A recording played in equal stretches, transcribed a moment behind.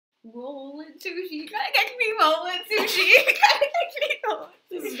Rolling sushi. Gotta catch me rolling sushi. Gotta catch me rolling.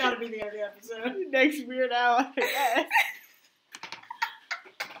 This has got to be the end of the episode. Next Weird Al, I guess.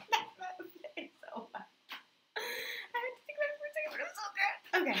 So bad. I had to think about it for a second, but it was so good.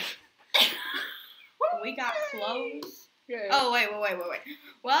 Okay. We got clothes. Okay. Oh, wait.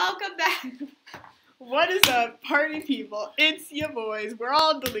 Welcome back. What is up, party people? It's your boys. We're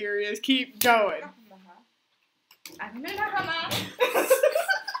all delirious. Keep going.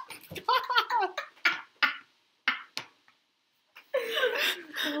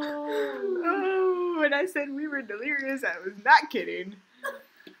 Oh, when I said we were delirious, I was not kidding.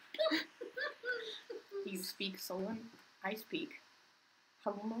 You speak Solon. I speak.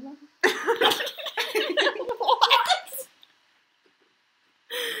 Hello, Mama. What?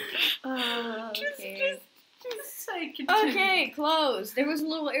 Okay. Just say continue. Okay, clothes. There was a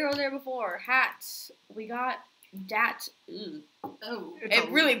little arrow there before. Hats. We got that. Oh. It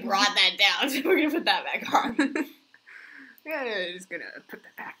really brought that down, so we're gonna put that back on. Yeah, just gonna put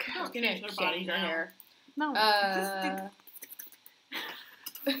that back. I was gonna Change their body change our now. hair. No.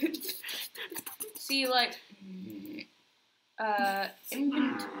 See, like,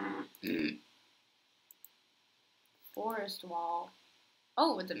 forest wall.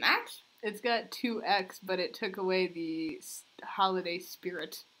 Oh, it's a max? It's got 2x, but it took away the holiday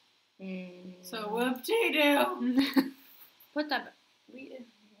spirit. So whoop-de-doo. Put that back.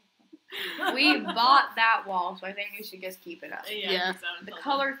 We bought that wall, so I think we should just keep it up. Yeah. The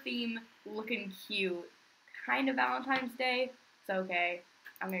color theme looking cute. Kind of Valentine's Day. It's okay.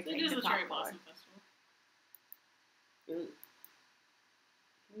 I'm gonna It change is the the top Cherry color. Blossom Festival.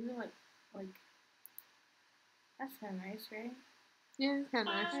 Can we like that's kind of nice, right? Yeah, it's kind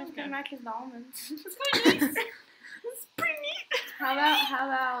of nice. It's gonna match his almonds. It's quite nice. It's pretty neat. How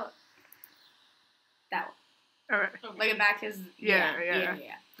about that one? Alright. Like it matches. Yeah.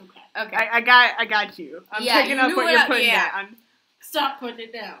 Okay. Okay. I got you. I'm Yeah, picking you up knew what what you're I- putting yeah. down. Stop putting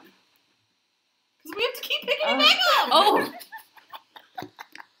it down. Because we have to keep picking Oh. it back up. Oh.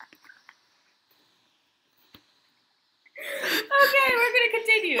 Okay, we're gonna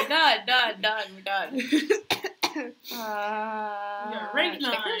continue. Done. We're done. We got rank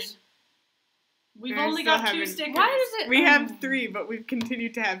 9. stickers? We've We only still got 2 haven't- stickers. Why does it? We have 3, but we've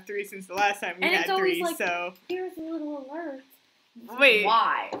continued to have 3 since the last time we And had it's always 3, like- so... Here's a little alert. Wait.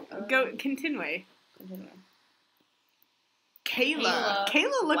 Why? Go, continue. Continue. Kayla. Kayla.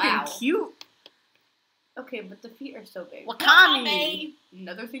 Kayla looking Wow. cute. Okay, but the feet are so big. Wakami.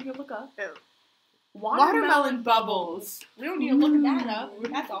 Another thing to look up. Oh. Watermelon bubbles. We don't need to look that up.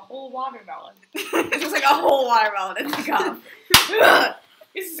 That's a whole watermelon. It's just like a whole watermelon in the cup.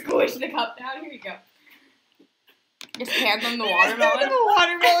 Just squish the cup down. Here you go. Just hand them the watermelon. A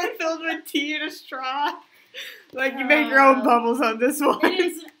watermelon filled with tea and a straw. Like, you make your own bubbles on this one. It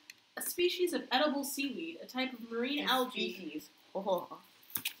is a species of edible seaweed, a type of marine algae. Species. Oh.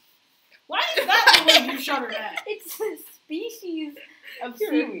 Why is that the way you shudder at? It's a species of Here.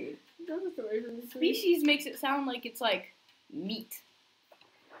 seaweed. Away from the Species makes it sound like it's like meat.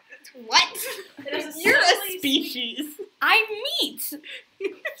 What? It is a You're a subtly species. I'm meat.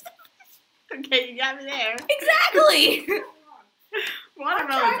 Okay, you got me there. Exactly.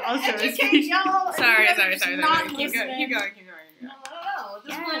 Watermelon's also a Educate species. y'all. Sorry. Not Keep going. listening. Keep No.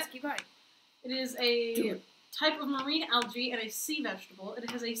 This Yes, one, keep going. it is Do a it. type of marine algae and a sea vegetable. It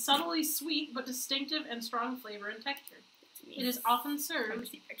has a subtly sweet but distinctive and strong flavor and texture. It is often served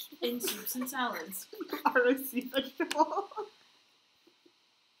in soups and salads. Are a sea vegetable.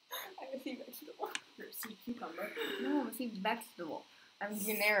 I'm a sea vegetable. You're a sea cucumber. No, I'm a sea vegetable. I'm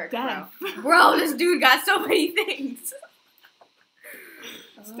generic, Steph. bro. This dude got so many things.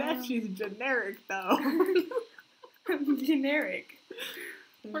 Statue's generic, though. I'm generic.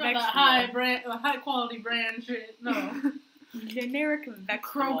 We're not that high quality brand shit. No. Generic vegetable.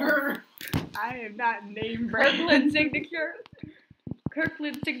 Kroger. I am not name brand. Kirkland signature.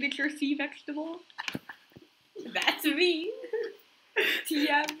 Kirkland signature sea vegetable. That's me.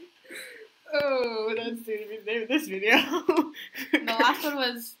 TM. Oh, that's the name of this video. The last one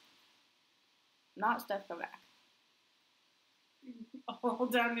was not Steph Come Back. All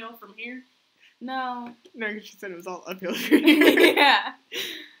downhill from here. No. No, she said it was all uphill. Yeah.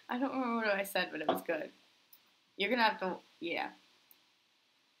 I don't remember what I said, but it was good. You're gonna have to, yeah.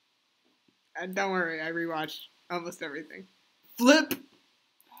 Don't worry, I rewatched almost everything. Flip!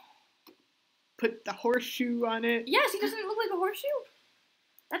 Put the horseshoe on it. Yes, he doesn't look like a horseshoe.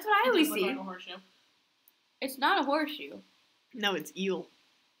 That's what I It always does look see. like a horseshoe. It's not a horseshoe. No, it's eel.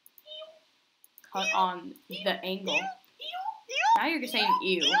 Cut on the angle. Now you're just saying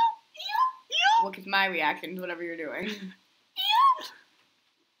ew. Which is my reaction to whatever you're doing.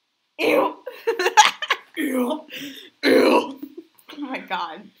 Ew. Ew. Ew. Oh my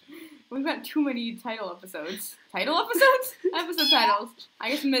god. We've got too many title episodes. Title episodes? Episode titles.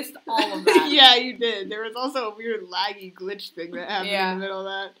 I just missed all of that. Yeah, you did. There was also a weird laggy glitch thing that happened Yeah. in the middle of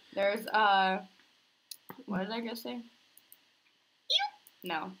that. There's, what did I just say?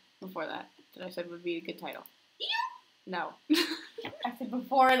 No, before that. That I said would be a good title. No. I said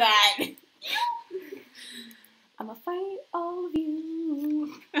before that. I'ma fight all of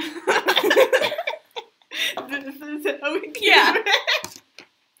you. This is how we do Yeah. it.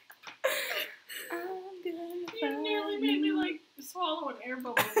 You nearly made me like swallow an air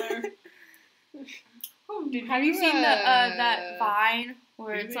bubble there. Oh, did Have you seen the that Vine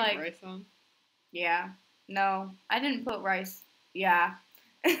where did it's you make like, rice on? yeah, no, I didn't put rice. Yeah.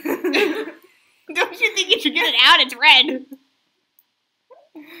 Don't you think you should get it out? It's red.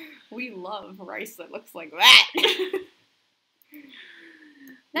 We love rice that looks like that.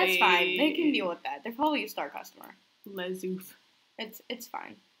 That's fine. They can deal with that. They're probably a star customer. Lazoof. It's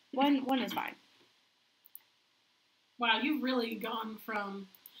fine. One is fine. Wow, you've really gone from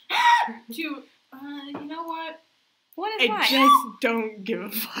to you know what? One is I fine. just don't give a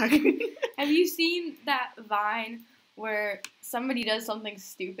fuck. Have you seen that Vine where somebody does something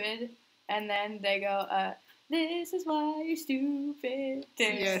stupid and then they go, this is why you're stupid.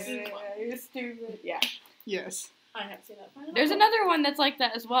 Yes. This is why you're stupid. Yeah. Yes. I have seen that. There's another one that's like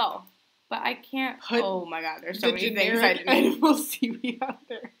that as well. But I can't. Put Oh my god, there's so the many things I generic didn't. animal seaweed out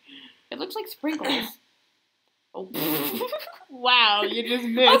there. It looks like sprinkles. Oh. Wow, you just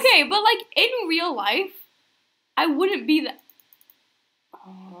missed. Okay, but like in real life, I wouldn't be that.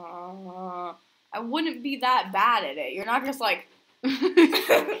 I wouldn't be that bad at it. You're not just like.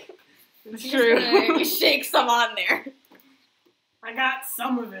 It's true. You shake some on there. I got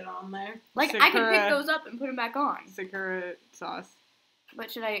some of it on there. Like I can pick Sakura. those up and put them back on. Sakura sauce.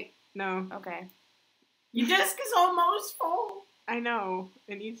 But should I? No. Okay. Your desk is almost full. I know.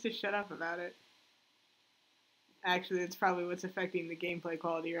 It needs to shut up about it. Actually, it's probably what's affecting the gameplay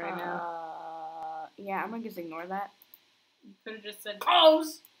quality right now. Yeah, I'm gonna just ignore that. You could have just said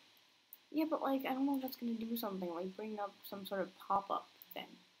close. Yeah, but like I don't know if that's gonna do something. Like bring up some sort of pop-up thing.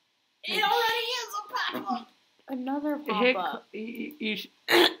 It already is a pop-up. Another Hit pop-up. you should...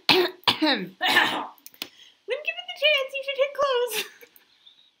 When given the chance, you should hit close.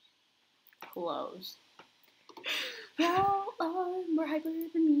 Close. Y'all are more hyper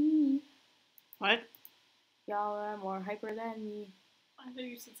than me. What? Y'all are more hyper than me. I thought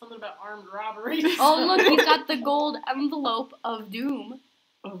you said something about armed robbery. Oh look, he's got the gold envelope of doom.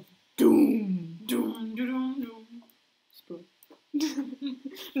 Of doom. Doom, doom, doom. Spoon.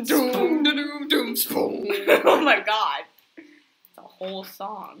 Doom, doom, doom, spoon. Oh my god. It's a whole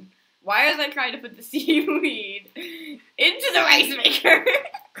song. Why was I trying to put the seaweed into the rice maker?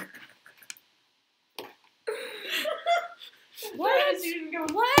 What is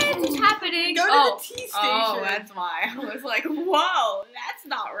happening? Go to oh. the tea station. Oh, that's why. I was like, whoa, that's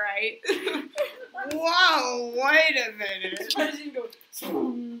not right. Whoa, wait a minute. I just need to go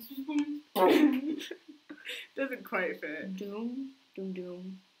spoon, spoon. Doesn't quite fit. Doom, doom,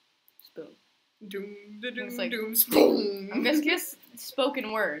 doom, spoon. Doom, da, doom, It's like- doom, spoon. I'm just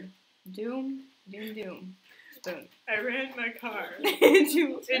spoken word. Doom, doom, doom, spoon. I ran my car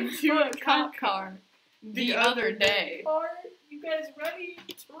into into a cop car the other day. Are you guys ready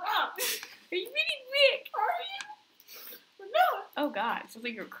to rock? Are you reading Rick? Are you? Or not? Oh god, it sounds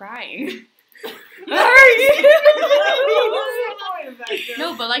like you're crying. Are you?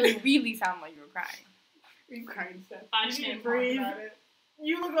 No, but like you really sound like you were crying. Are you crying, Steph? I You just need can't to breathe. talk about it.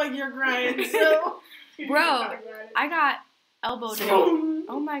 You look like you're crying, so. you Bro, can't talk about it. I got elbowed in. Spoon.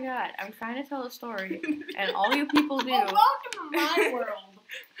 Oh my god, I'm trying to tell a story, and all you people do. Oh, welcome to my world.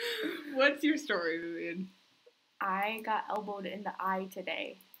 What's your story, Vivian? I got elbowed in the eye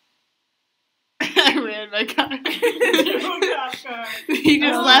today. I ran my car. You got car. He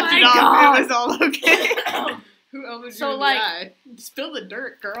just Oh left it my off. God. It was all okay. Who elbowed So, you in like- the eye? Spill the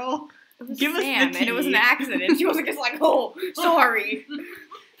dirt, girl. It was Give us the Sam, and it was an tea. accident. She wasn't just like, oh, sorry.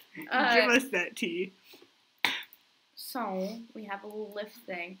 Give us that tea. So we have a little lift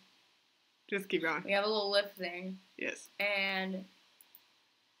thing. Just keep going. We have a little lift thing, Yes. and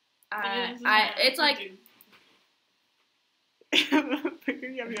It is it's like Put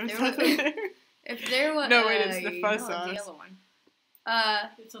your yum yum There sauce was- in there. if there was No, wait, it's the no, fuzz it's the sauce. yellow one.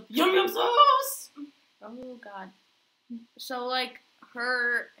 It's a yum yum sauce. Oh god. So like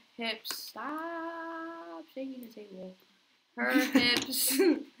her hips. Stop shaking the table. Her hips.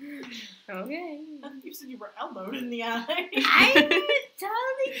 Okay. You said you were elbowed in the eye. I'm telling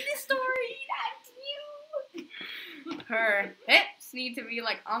the story, not you. Her hips need to be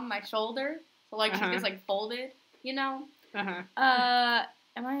like on my shoulder, so like she's just like folded, you know. Am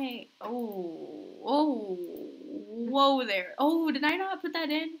I? Whoa there. Oh, did I not put that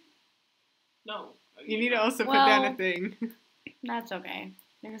in? No. You need to also put down a thing. That's okay.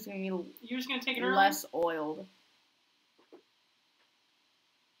 They're just gonna be You're just gonna take it early? less oiled.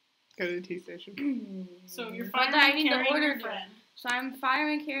 Go to the tea station. So you're But firing I and need to carrying order your it. friend. So I'm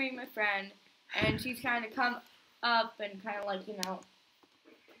firing and carrying my friend, and she's kind of come up and kind of like, you know.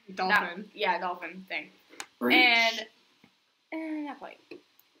 Dolphin. Dolphin thing. Reach. And not quite.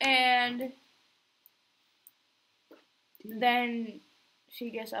 And then she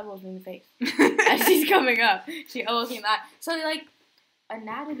just elbows me in the face as she's coming up. She elbows me in that. So like,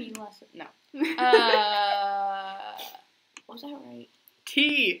 anatomy lesson. No. Was that right?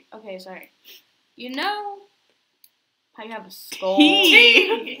 Tea. Okay, sorry. You know how you have a skull?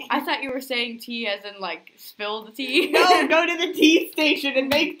 Tea. I thought you were saying tea as in like spill the tea. No, go to the tea station and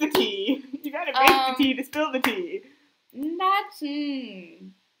make the tea. You gotta make the tea to spill the tea. That's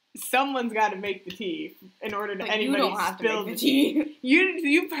Someone's got to make the tea in order to anybody you don't have spill to make the tea.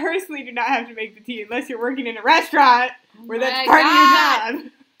 You personally do not have to make the tea unless you're working in a restaurant where that's my part God. of your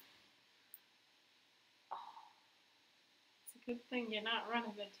job. It's a good thing you're not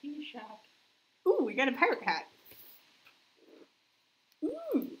running the tea shop. Ooh, we got a pirate hat.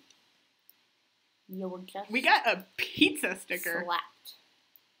 Ooh. You're just We got a pizza sticker. slapped.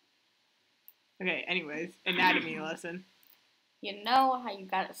 Okay, anyways, anatomy lesson. You know how you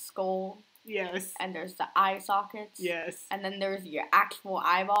got a skull Yes. and there's the eye sockets? Yes. And then there's your actual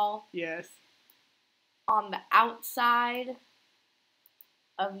eyeball? Yes. On the outside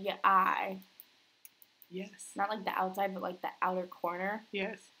of your eye. Yes. Not like the outside, but like the outer corner.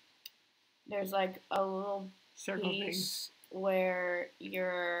 Yes. There's like a little Circle piece where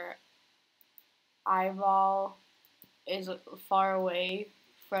your eyeball is far away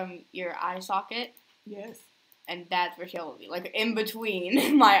from your eye socket. Yes. And that's where she'll be, like, in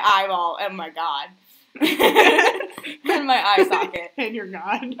between my eyeball and my God. And my eye socket. And your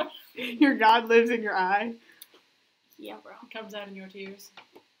God. Your God lives in your eye. Yeah, bro. It comes out in your tears.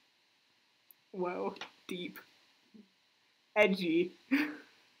 Whoa. Deep. Edgy.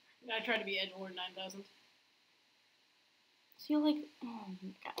 I try to be Edward 9000. See, like, oh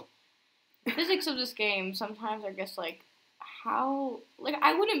my God. The physics of this game sometimes are just like, how, like,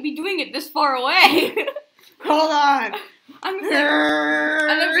 I wouldn't be doing it this far away. Hold on. I'm just like,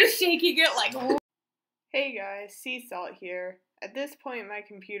 and I'm just shaking it like. Hey guys, Sea Salt here. At this point, my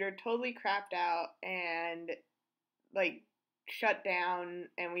computer totally crapped out and, like, shut down,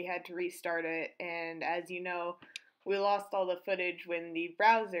 and we had to restart it. And as you know, we lost all the footage when the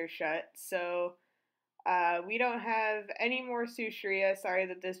browser shut, so we don't have any more Sushiria. Sorry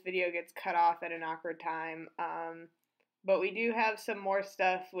that this video gets cut off at an awkward time. But we do have some more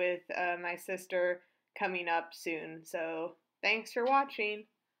stuff with my sister coming up soon. So thanks for watching.